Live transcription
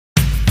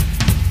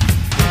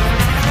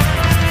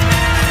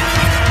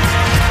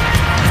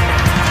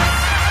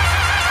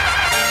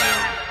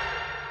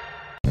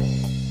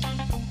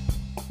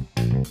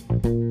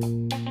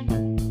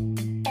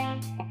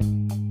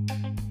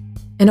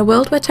In a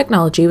world where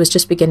technology was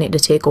just beginning to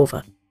take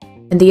over,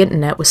 and the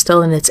internet was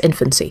still in its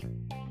infancy,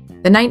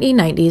 the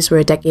 1990s were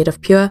a decade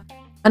of pure,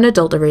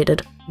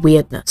 unadulterated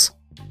weirdness.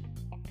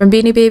 From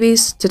Beanie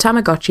Babies to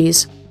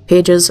Tamagotchis,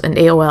 pages and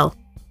AOL,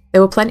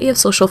 there were plenty of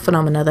social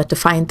phenomena that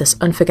defined this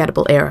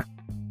unforgettable era.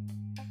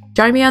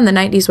 Join me on The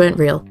 90s Weren't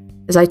Real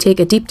as I take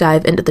a deep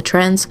dive into the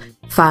trends,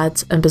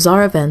 fads and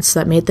bizarre events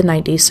that made the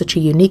 90s such a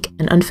unique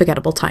and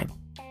unforgettable time.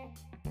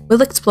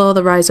 We'll explore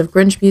the rise of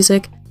grunge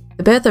music,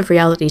 the birth of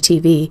reality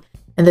TV,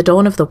 and the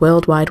dawn of the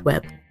World Wide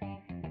Web.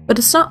 But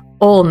it's not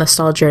all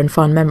nostalgia and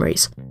fond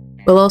memories.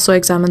 We'll also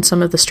examine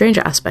some of the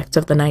stranger aspects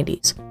of the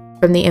 90s,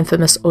 from the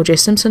infamous O.J.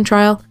 Simpson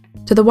trial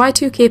to the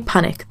Y2K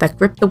panic that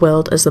gripped the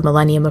world as the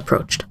millennium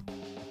approached.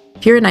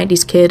 If you're a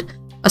 90s kid,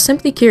 or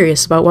simply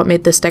curious about what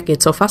made this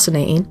decade so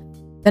fascinating,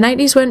 The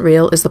 90s Weren't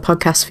Real is the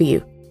podcast for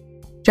you.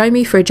 Join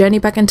me for a journey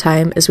back in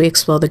time as we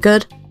explore the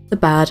good, the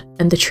bad,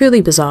 and the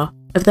truly bizarre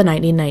of the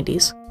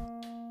 1990s.